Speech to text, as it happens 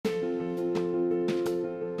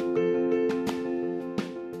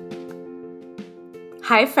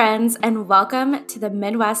Hi, friends, and welcome to the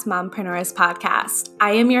Midwest Mompreneurs Podcast.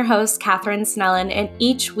 I am your host, Katherine Snellen, and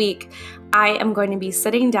each week I am going to be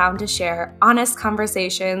sitting down to share honest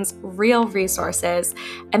conversations, real resources,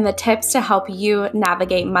 and the tips to help you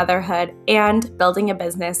navigate motherhood and building a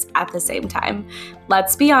business at the same time.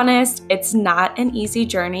 Let's be honest, it's not an easy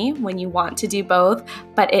journey when you want to do both,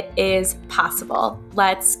 but it is possible.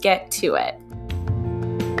 Let's get to it.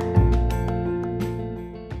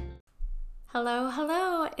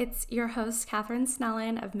 Hello. It's your host, Katherine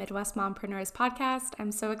Snellen of Midwest Mompreneurs Podcast.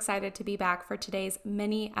 I'm so excited to be back for today's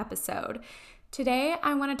mini episode. Today,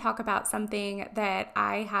 I want to talk about something that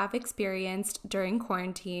I have experienced during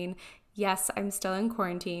quarantine. Yes, I'm still in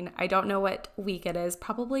quarantine. I don't know what week it is,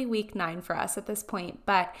 probably week 9 for us at this point,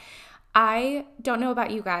 but I don't know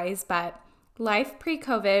about you guys, but life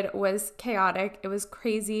pre-COVID was chaotic. It was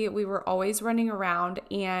crazy. We were always running around,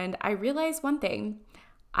 and I realized one thing.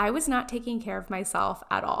 I was not taking care of myself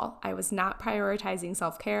at all. I was not prioritizing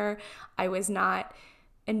self-care. I was not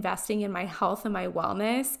investing in my health and my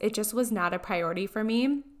wellness. It just was not a priority for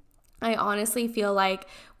me. I honestly feel like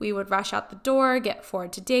we would rush out the door, get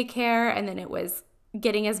Ford to daycare, and then it was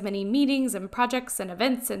getting as many meetings and projects and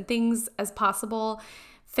events and things as possible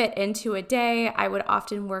fit into a day. I would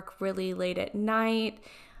often work really late at night.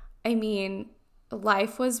 I mean,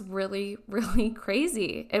 life was really, really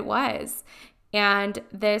crazy. It was. And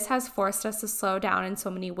this has forced us to slow down in so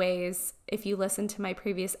many ways. If you listen to my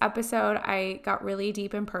previous episode, I got really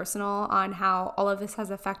deep and personal on how all of this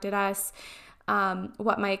has affected us,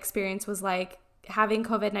 what my experience was like having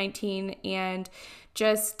COVID-19, and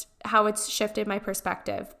just how it's shifted my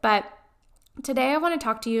perspective. But today I want to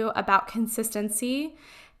talk to you about consistency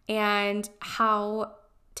and how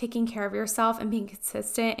taking care of yourself and being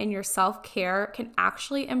consistent in your self-care can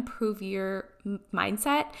actually improve your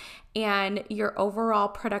mindset and your overall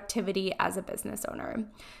productivity as a business owner.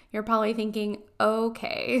 You're probably thinking,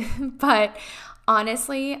 okay, but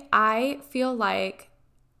honestly, I feel like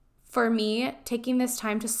for me, taking this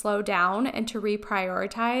time to slow down and to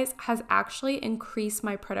reprioritize has actually increased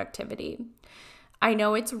my productivity. I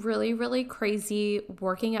know it's really, really crazy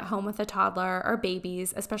working at home with a toddler or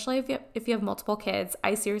babies, especially if you have multiple kids.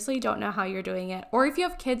 I seriously don't know how you're doing it. Or if you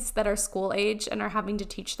have kids that are school age and are having to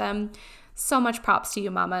teach them, so much props to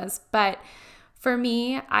you mamas. But for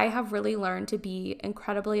me, I have really learned to be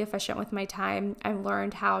incredibly efficient with my time. I've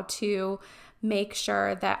learned how to make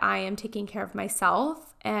sure that I am taking care of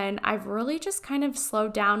myself. And I've really just kind of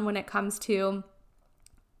slowed down when it comes to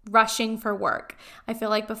rushing for work. I feel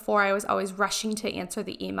like before I was always rushing to answer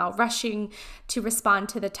the email, rushing to respond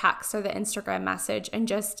to the text or the Instagram message, and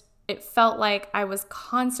just it felt like I was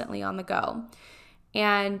constantly on the go.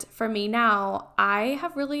 And for me now, I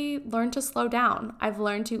have really learned to slow down. I've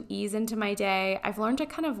learned to ease into my day. I've learned to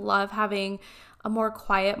kind of love having a more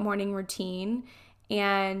quiet morning routine.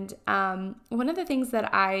 And one of the things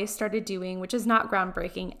that I started doing, which is not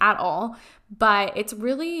groundbreaking at all, but it's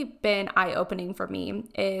really been eye-opening for me,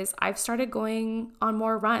 is I've started going on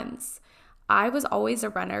more runs. I was always a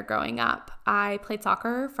runner growing up. I played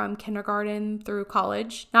soccer from kindergarten through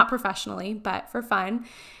college, not professionally, but for fun.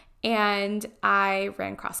 And I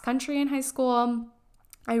ran cross country in high school.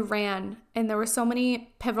 I ran, and there were so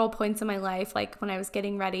many pivotal points in my life, like when I was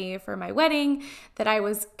getting ready for my wedding, that I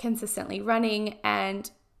was consistently running,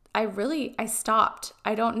 and I stopped.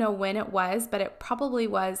 I don't know when it was, but it probably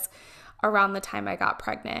was around the time I got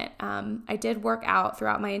pregnant. I did work out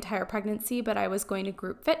throughout my entire pregnancy, but I was going to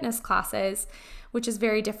group fitness classes, which is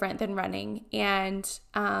very different than running. And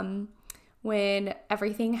when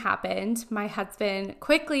everything happened, my husband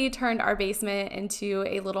quickly turned our basement into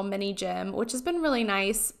a little mini gym, which has been really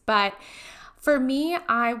nice. But for me,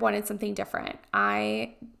 I wanted something different.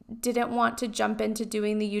 I didn't want to jump into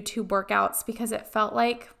doing the YouTube workouts because it felt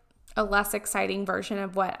like a less exciting version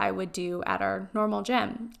of what I would do at our normal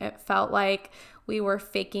gym. It felt like we were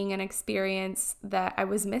faking an experience that I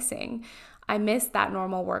was missing. I missed that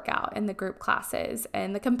normal workout and the group classes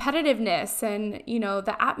and the competitiveness and,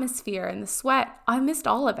 the atmosphere and the sweat. I missed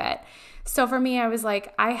all of it. So for me, I was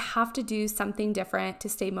like, I have to do something different to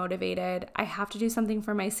stay motivated. I have to do something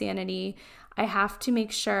for my sanity. I have to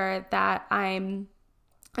make sure that I'm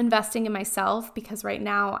investing in myself, because right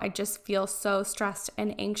now I just feel so stressed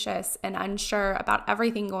and anxious and unsure about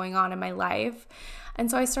everything going on in my life.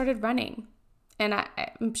 And so I started running. And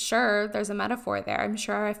I'm sure there's a metaphor there. I'm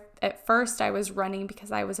sure at first I was running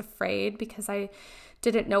because I was afraid, because I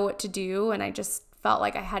didn't know what to do. And I just felt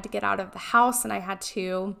like I had to get out of the house and I had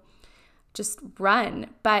to just run.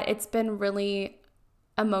 But it's been really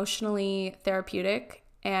emotionally therapeutic.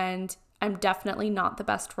 And I'm definitely not the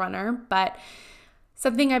best runner. But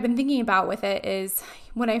Something I've been thinking about with it is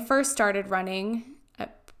when I first started running,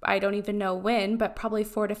 I don't even know when, but probably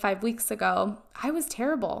 4 to 5 weeks ago, I was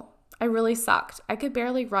terrible. I really sucked. I could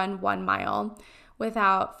barely run 1 mile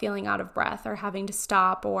without feeling out of breath or having to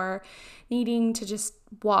stop or needing to just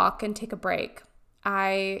walk and take a break.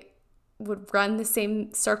 I would run the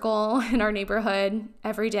same circle in our neighborhood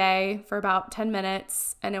every day for about 10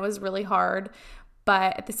 minutes, and it was really hard.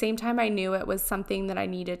 But at the same time, I knew it was something that I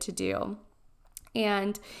needed to do.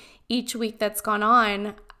 And each week that's gone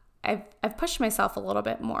on, I've pushed myself a little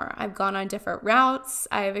bit more. I've gone on different routes.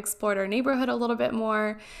 I've explored our neighborhood a little bit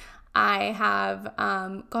more. I have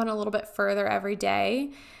gone a little bit further every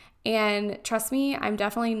day. And trust me, I'm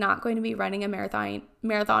definitely not going to be running a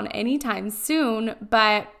marathon anytime soon,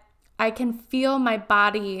 but I can feel my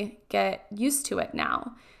body get used to it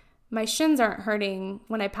now. My shins aren't hurting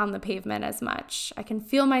when I pound the pavement as much. I can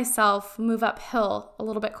feel myself move uphill a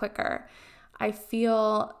little bit quicker. I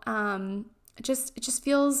feel it just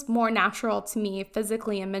feels more natural to me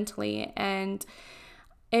physically and mentally, and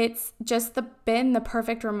it's just been the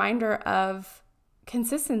perfect reminder of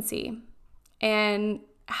consistency. And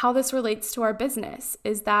how this relates to our business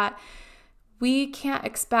is that we can't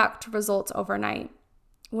expect results overnight.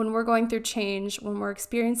 When we're going through change, when we're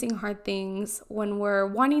experiencing hard things, when we're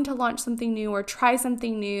wanting to launch something new or try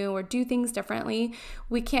something new or do things differently,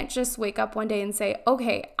 we can't just wake up one day and say,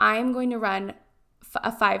 okay, I'm going to run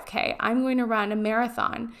a 5K. I'm going to run a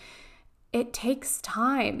marathon. It takes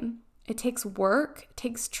time. It takes work. It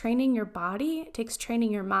takes training your body. It takes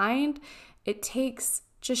training your mind. It takes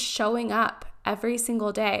just showing up every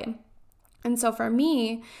single day. And so for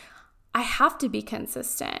me, I have to be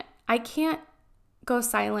consistent. I can't go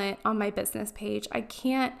silent on my business page. I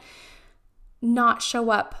can't not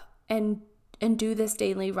show up and do this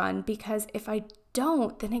daily run, because if I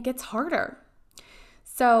don't, then it gets harder.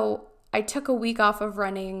 So I took a week off of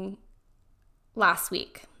running last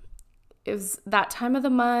week. It was that time of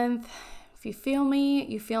the month. If you feel me,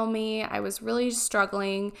 you feel me. I was really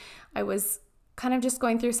struggling. I was kind of just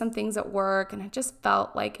going through some things at work, and I just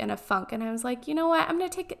felt like in a funk. And I was like, you know what? I'm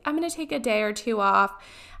gonna take a day or two off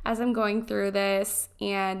as I'm going through this,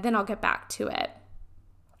 and then I'll get back to it.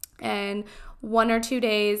 And 1 or 2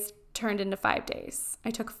 days turned into 5 days. I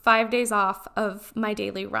took 5 days off of my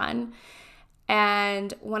daily run.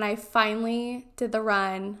 And when I finally did the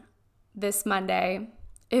run this Monday,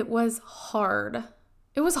 it was hard.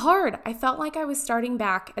 It was hard. I felt like I was starting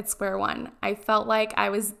back at square one. I felt like I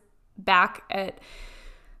was back at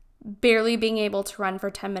barely being able to run for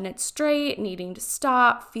 10 minutes straight, needing to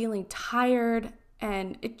stop, feeling tired,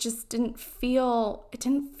 and it just didn't feel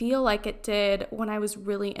like it did when I was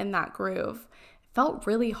really in that groove. It felt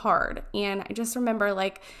really hard, and I just remember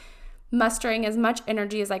like mustering as much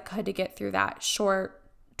energy as I could to get through that short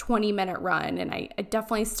 20-minute run, and I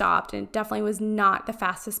definitely stopped, and it definitely was not the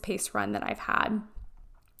fastest paced run that I've had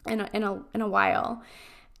in a while.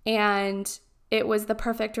 And it was the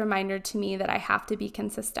perfect reminder to me that I have to be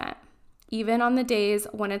consistent. Even on the days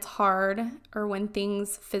when it's hard or when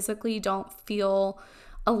things physically don't feel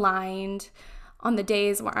aligned, on the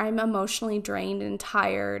days where I'm emotionally drained and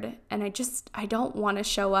tired and I don't want to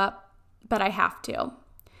show up, but I have to.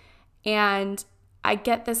 And I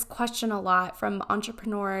get this question a lot from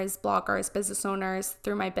entrepreneurs, bloggers, business owners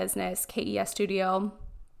through my business, KES Studio.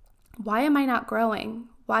 Why am I not growing?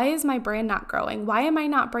 Why is my brand not growing? Why am I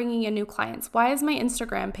not bringing in new clients? Why is my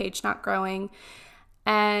Instagram page not growing?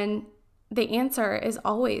 And the answer is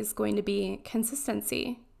always going to be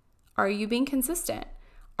consistency. Are you being consistent?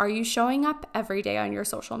 Are you showing up every day on your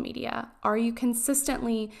social media? Are you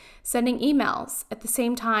consistently sending emails at the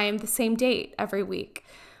same time, the same date every week?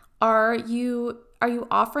 Are you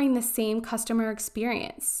offering the same customer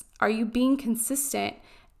experience? Are you being consistent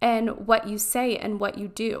in what you say and what you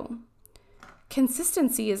do?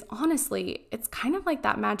 Consistency is honestly, it's kind of like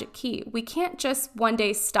that magic key. We can't just one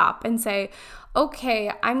day stop and say, okay,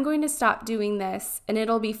 I'm going to stop doing this and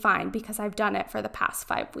it'll be fine because I've done it for the past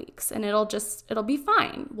 5 weeks and it'll be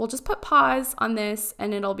fine. We'll just put pause on this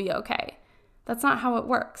and it'll be okay. That's not how it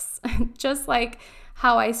works. Just like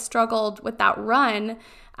how I struggled with that run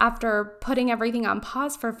after putting everything on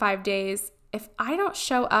pause for 5 days. If I don't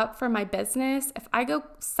show up for my business, if I go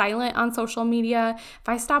silent on social media, if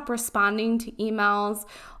I stop responding to emails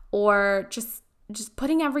or just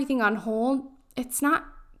putting everything on hold, it's not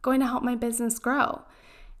going to help my business grow.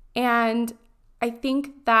 And I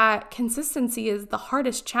think that consistency is the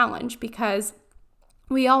hardest challenge because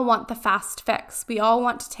we all want the fast fix. We all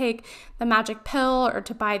want to take the magic pill or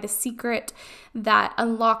to buy the secret that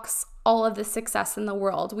unlocks all of the success in the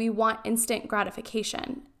world. We want instant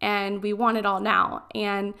gratification and we want it all now.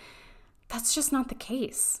 And that's just not the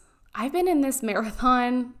case. I've been in this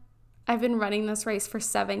marathon. I've been running this race for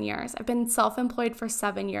 7 years. I've been self-employed for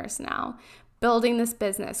 7 years now, building this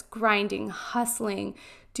business, grinding, hustling,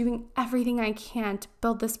 doing everything I can to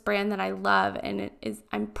build this brand that I love and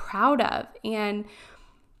I'm proud of. And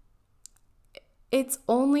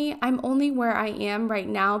I'm only where I am right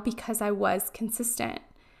now because I was consistent.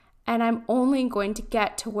 And I'm only going to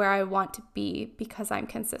get to where I want to be because I'm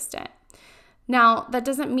consistent. Now, that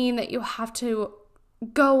doesn't mean that you have to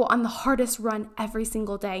go on the hardest run every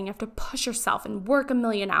single day and you have to push yourself and work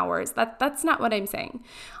 1,000,000 hours. That's not what I'm saying.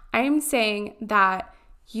 I'm saying that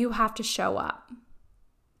you have to show up.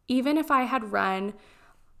 Even if I had run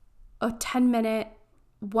a 10-minute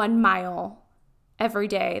 1 mile every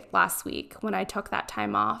day last week when I took that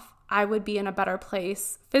time off, I would be in a better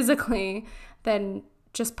place physically than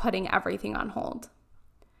just putting everything on hold.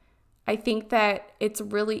 I think that it's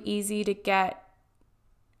really easy to get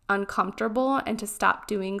uncomfortable and to stop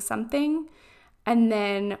doing something. And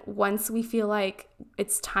then once we feel like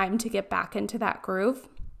it's time to get back into that groove,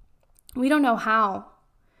 we don't know how.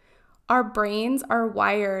 Our brains are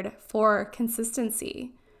wired for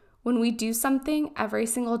consistency. When we do something every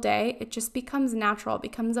single day, it just becomes natural, it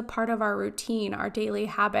becomes a part of our routine, our daily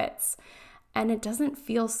habits, and it doesn't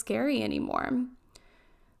feel scary anymore.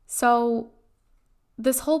 So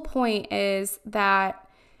this whole point is that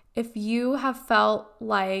if you have felt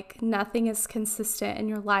like nothing is consistent in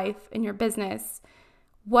your life, in your business,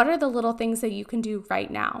 what are the little things that you can do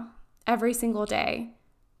right now, every single day,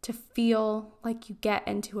 to feel like you get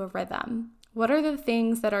into a rhythm? What are the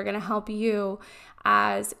things that are going to help you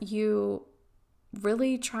as you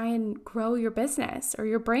really try and grow your business or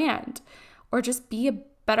your brand or just be a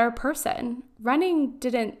better person? Running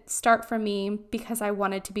didn't start for me because I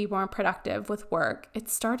wanted to be more productive with work. It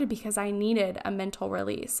started because I needed a mental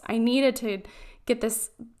release. I needed to get this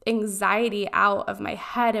anxiety out of my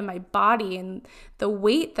head and my body and the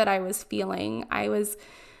weight that I was feeling. I was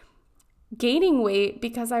gaining weight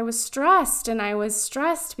because I was stressed, and I was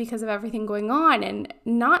stressed because of everything going on. And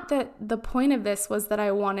not that the point of this was that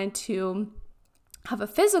I wanted to have a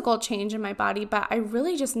physical change in my body, but I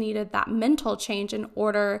really just needed that mental change in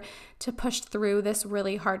order to push through this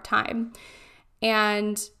really hard time.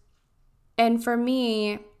 And for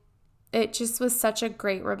me, it just was such a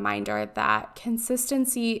great reminder that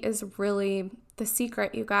consistency is really the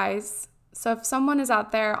secret, you guys. So if someone is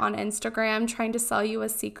out there on Instagram trying to sell you a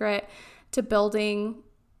secret to building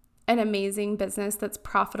an amazing business that's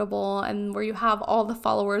profitable and where you have all the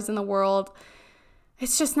followers in the world,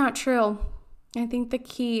 it's just not true. I think the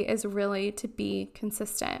key is really to be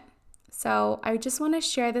consistent. So I just want to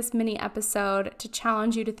share this mini episode to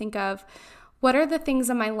challenge you to think of, what are the things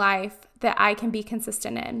in my life that I can be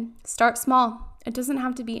consistent in? Start small. It doesn't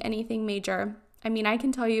have to be anything major. I mean, I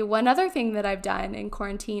can tell you one other thing that I've done in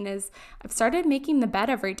quarantine is I've started making the bed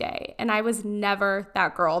every day. And I was never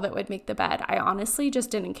that girl that would make the bed. I honestly just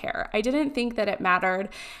didn't care. I didn't think that it mattered.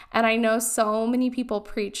 And I know so many people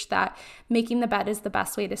preach that making the bed is the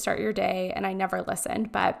best way to start your day. And I never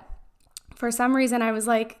listened. But for some reason, I was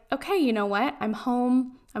like, okay, you know what? I'm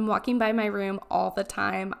home. I'm walking by my room all the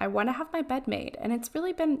time. I want to have my bed made. And it's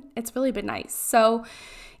really been nice. So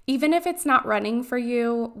even if it's not running for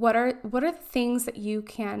you, what are the things that you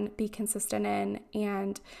can be consistent in,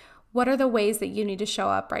 and what are the ways that you need to show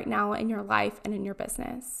up right now in your life and in your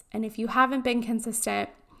business? And if you haven't been consistent,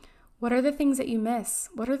 what are the things that you miss?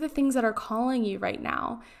 What are the things that are calling you right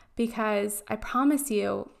now? Because I promise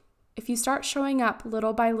you, if you start showing up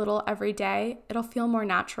little by little every day, it'll feel more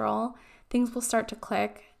natural. Things will start to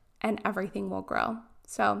click and everything will grow.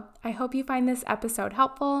 So I hope you find this episode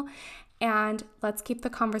helpful. And let's keep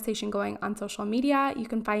the conversation going on social media. You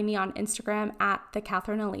can find me on Instagram at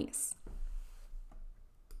 @thekatherine_Elise.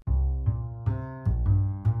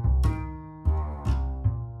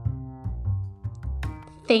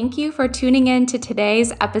 Thank you for tuning in to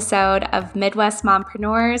today's episode of Midwest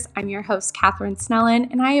Mompreneurs. I'm your host, Catherine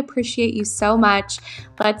Snellen, and I appreciate you so much.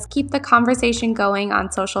 Let's keep the conversation going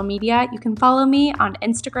on social media. You can follow me on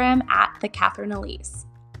Instagram at @thekatherine_Elise.